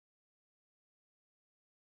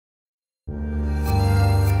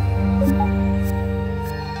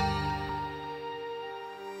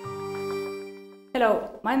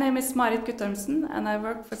Hello, my name is Marit Guttormsen and I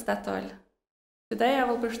work for Statoil. Today I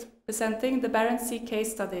will be presenting the Barents Sea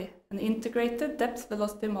case study, an integrated depth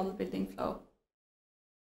velocity model building flow.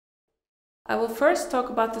 I will first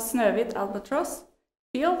talk about the Snøhvit albatross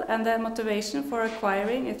field and the motivation for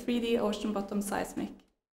acquiring a 3D ocean bottom seismic.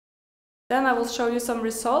 Then I will show you some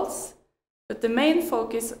results, but the main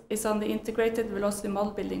focus is on the integrated velocity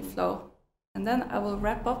model building flow. And then I will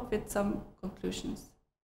wrap up with some conclusions.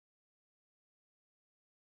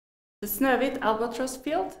 The Snøhvit albatross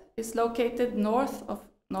field is located north of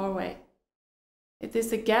Norway. It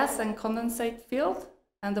is a gas and condensate field,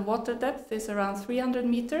 and the water depth is around 300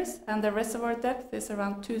 meters and the reservoir depth is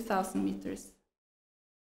around 2,000 meters.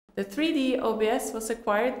 The 3D OBS was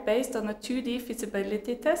acquired based on a 2D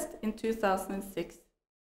feasibility test in 2006.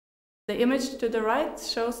 The image to the right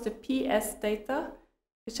shows the PS data,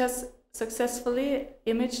 which has successfully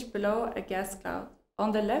imaged below a gas cloud.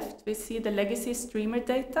 On the left, we see the legacy streamer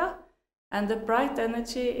data, and the bright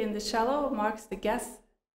energy in the shallow marks the gas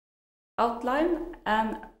outline,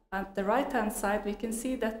 and at the right-hand side we can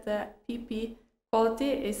see that the PP quality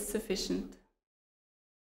is sufficient.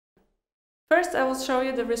 First I will show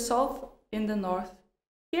you the result in the north.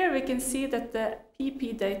 Here we can see that the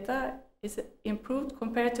PP data is improved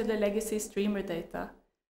compared to the legacy streamer data,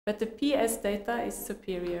 but the PS data is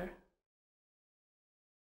superior.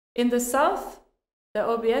 In the south, the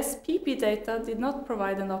OBS PP data did not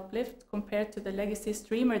provide an uplift compared to the legacy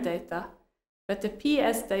streamer data, but the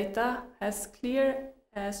PS data has clear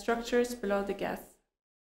structures below the gas.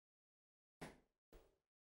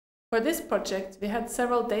 For this project, we had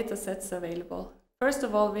several datasets available. First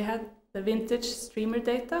of all, we had the vintage streamer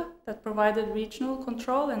data that provided regional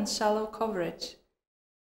control and shallow coverage.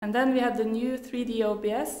 And then we had the new 3D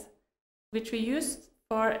OBS, which we used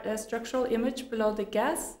for a structural image below the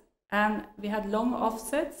gas, and we had long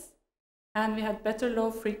offsets, and we had better low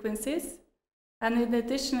frequencies. And in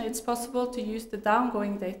addition, it's possible to use the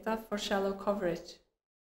downgoing data for shallow coverage.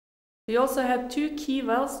 We also had two key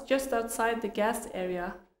wells just outside the gas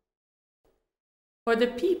area. For the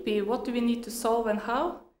PP, what do we need to solve and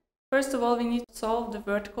how? First of all, we need to solve the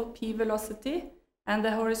vertical P velocity and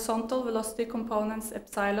the horizontal velocity components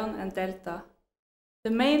epsilon and delta.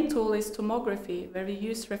 The main tool is tomography, where we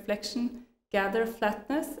use reflection, gather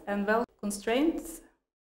flatness and well constraints,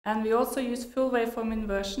 and we also use full waveform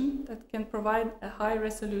inversion that can provide a high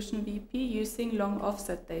resolution VP using long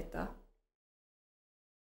offset data.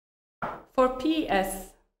 For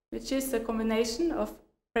PS, which is a combination of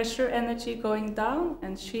pressure energy going down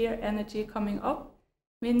and shear energy coming up,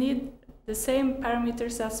 we need the same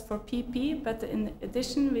parameters as for PP, but in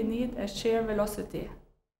addition we need a shear velocity.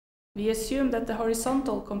 We assume that the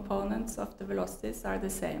horizontal components of the velocities are the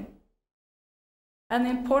same. An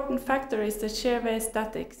important factor is the shear wave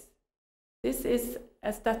statics. This is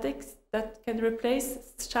a statics that can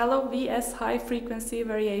replace shallow VS high frequency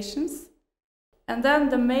variations. And then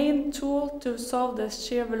the main tool to solve the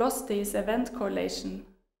shear velocity is event correlation.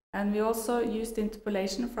 And we also used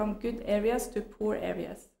interpolation from good areas to poor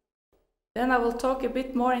areas. Then I will talk a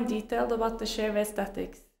bit more in detail about the shear wave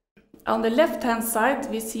statics. On the left-hand side,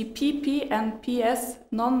 we see PP and PS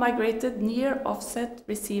non-migrated near offset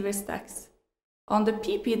receiver stacks. On the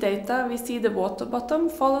PP data, we see the water bottom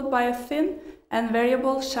followed by a thin and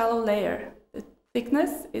variable shallow layer. The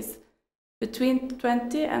thickness is between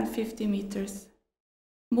 20 and 50 meters.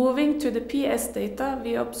 Moving to the PS data,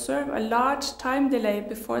 we observe a large time delay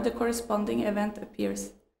before the corresponding event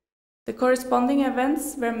appears. The corresponding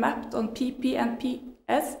events were mapped on PP and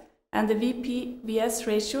PS and the VP-VS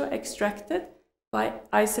ratio extracted by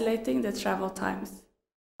isolating the travel times.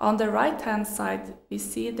 On the right-hand side, we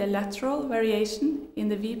see the lateral variation in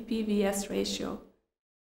the VP-VS ratio.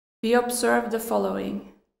 We observe the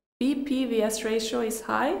following. VP-VS ratio is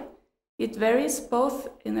high. It varies both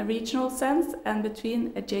in a regional sense and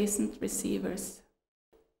between adjacent receivers.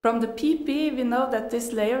 From the PP, we know that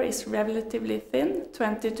this layer is relatively thin,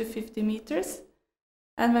 20 to 50 meters.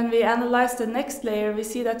 And when we analyze the next layer, we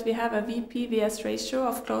see that we have a VP-VS ratio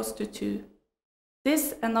of close to 2.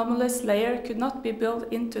 This anomalous layer could not be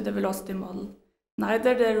built into the velocity model,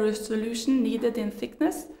 neither the resolution needed in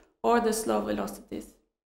thickness or the slow velocities.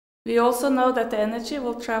 We also know that the energy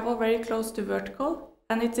will travel very close to vertical,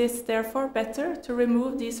 and it is therefore better to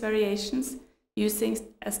remove these variations using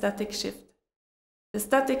a static shift. The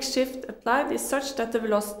static shift applied is such that the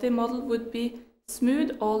velocity model would be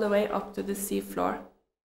smooth all the way up to the seafloor.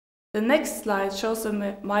 The next slide shows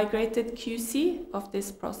a migrated QC of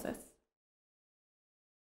this process.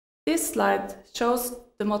 This slide shows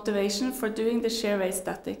the motivation for doing the shear wave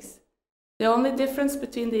statics. The only difference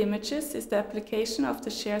between the images is the application of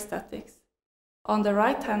the shear statics. on the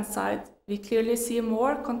right-hand side, we clearly see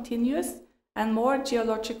more continuous and more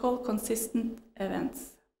geological consistent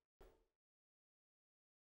events.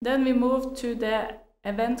 Then we move to the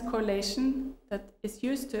event correlation that is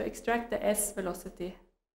used to extract the S velocity.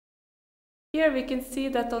 Here we can see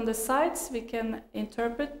that on the sides we can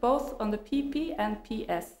interpret both on the PP and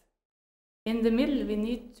PS. In the middle we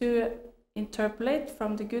need to interpolate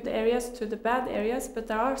from the good areas to the bad areas, but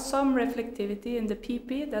there are some reflectivity in the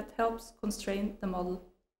PP that helps constrain the model.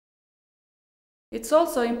 It's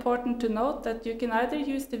also important to note that you can either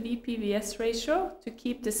use the VP-VS ratio to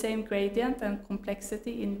keep the same gradient and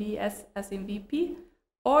complexity in VS as in VP,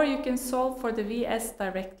 or you can solve for the VS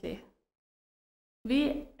directly.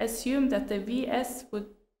 We assume that the VS would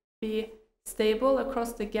be stable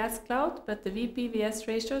across the gas cloud, but the VP-VS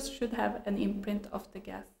ratios should have an imprint of the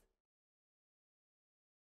gas.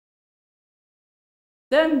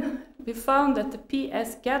 Then we found that the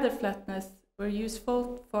PS gather flatness were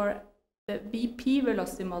useful for the VP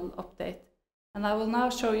velocity model update, and I will now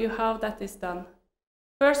show you how that is done.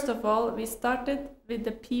 First of all, we started with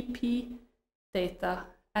the PP data,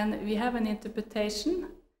 and we have an interpretation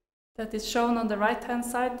that is shown on the right-hand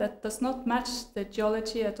side that does not match the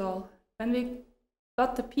geology at all. When we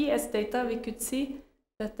got the PS data, we could see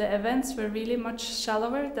that the events were really much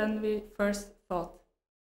shallower than we first thought.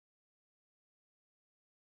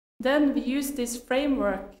 Then we used this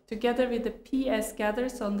framework together with the PS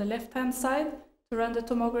gathers on the left-hand side to run the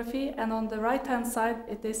tomography, and on the right-hand side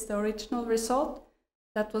it is the original result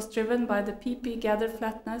that was driven by the PP gather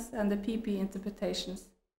flatness and the PP interpretations.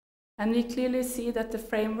 And we clearly see that the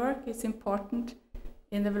framework is important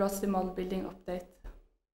in the velocity model building update.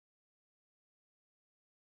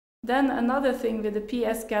 Then another thing with the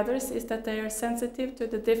PS gathers is that they are sensitive to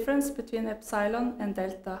the difference between epsilon and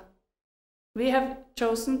delta. We have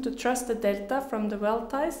chosen to trust the delta from the well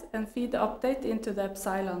ties and feed the update into the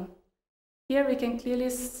epsilon. Here we can clearly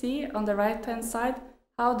see on the right-hand side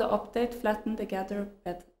how the update flattened the gather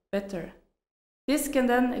better. This can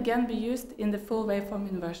then again be used in the full waveform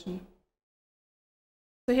inversion.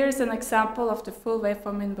 So here's an example of the full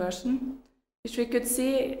waveform inversion, which we could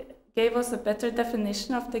see gave us a better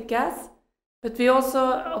definition of the gas, but we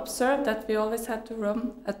also observed that we always had to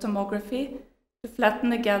run a tomography to flatten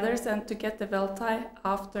the gathers and to get the well tie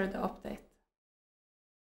after the update.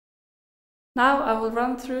 Now I will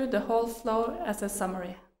run through the whole flow as a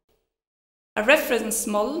summary. A reference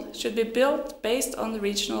model should be built based on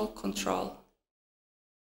regional control.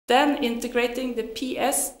 Then integrating the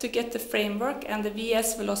PS to get the framework and the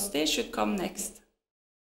VS velocity should come next.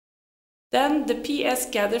 Then the PS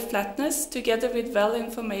gather flatness together with well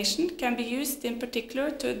information can be used in particular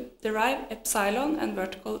to derive epsilon and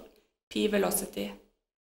vertical P velocity.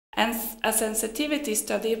 And a sensitivity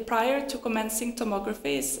study prior to commencing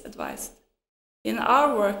tomography is advised. In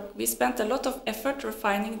our work, we spent a lot of effort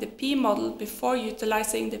refining the P model before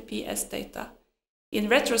utilizing the PS data. In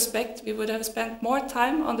retrospect, we would have spent more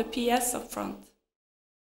time on the PS upfront.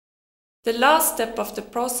 The last step of the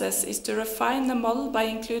process is to refine the model by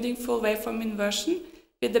including full waveform inversion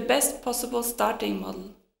with the best possible starting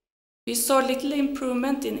model. We saw little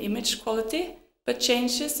improvement in image quality, but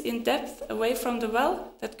changes in depth away from the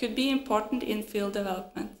well that could be important in field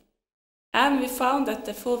development. And we found that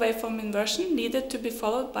the full waveform inversion needed to be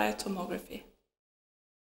followed by a tomography.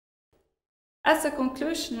 As a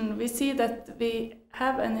conclusion, we see that we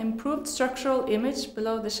have an improved structural image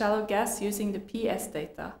below the shallow gas using the PS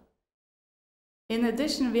data. In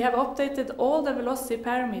addition, we have updated all the velocity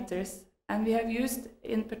parameters, and we have used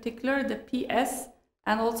in particular the PS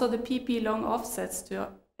and also the PP long offsets to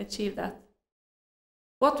achieve that.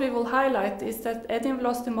 What we will highlight is that any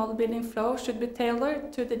velocity model building flow should be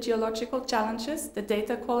tailored to the geological challenges, the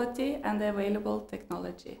data quality, and the available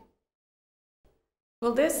technology.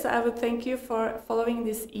 With this, I would thank you for following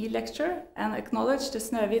this e-lecture and acknowledge the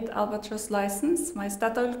Snøhvit Albatross license, my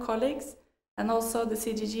Statoil colleagues, and also the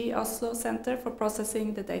CGG Oslo Center for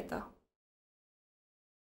processing the data.